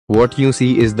What you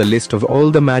see is the list of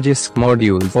all the Magisk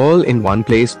modules all in one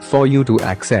place for you to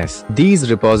access.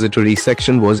 These repository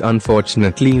section was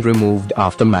unfortunately removed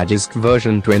after Magisk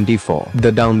version 24. The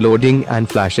downloading and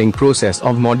flashing process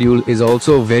of module is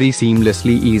also very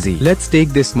seamlessly easy. Let's take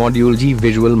this module G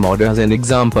Visual Mod as an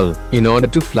example. In order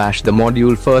to flash the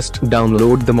module, first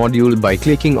download the module by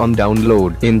clicking on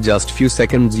download. In just few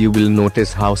seconds you will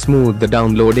notice how smooth the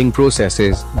downloading process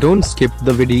is. Don't skip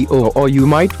the video or you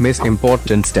might miss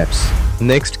important steps.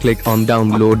 Next, click on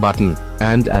download button,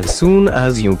 and as soon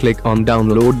as you click on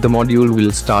download, the module will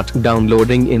start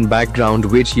downloading in background,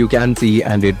 which you can see,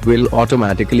 and it will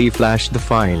automatically flash the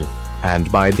file.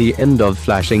 And by the end of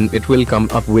flashing, it will come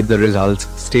up with the results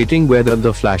stating whether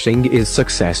the flashing is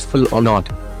successful or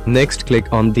not. Next,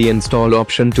 click on the install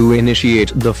option to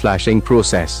initiate the flashing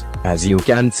process. As you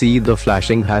can see, the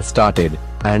flashing has started,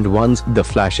 and once the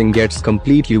flashing gets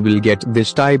complete, you will get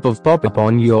this type of pop-up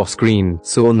on your screen.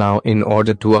 So now, in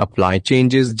order to apply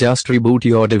changes, just reboot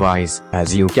your device.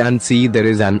 As you can see, there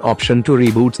is an option to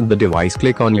reboot the device.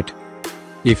 Click on it.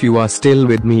 If you are still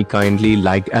with me, kindly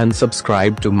like and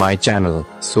subscribe to my channel.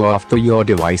 So after your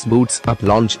device boots up,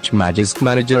 launch Magisk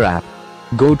Manager app.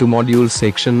 Go to module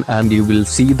section and you will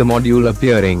see the module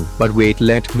appearing. But wait,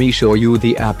 let me show you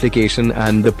the application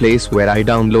and the place where I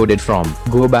downloaded from.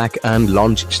 Go back and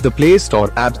launch the Play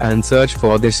Store app and search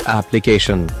for this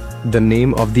application. The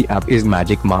name of the app is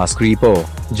Magic Mask Repo.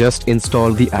 Just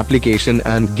install the application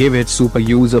and give it super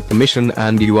user permission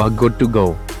and you are good to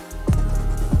go.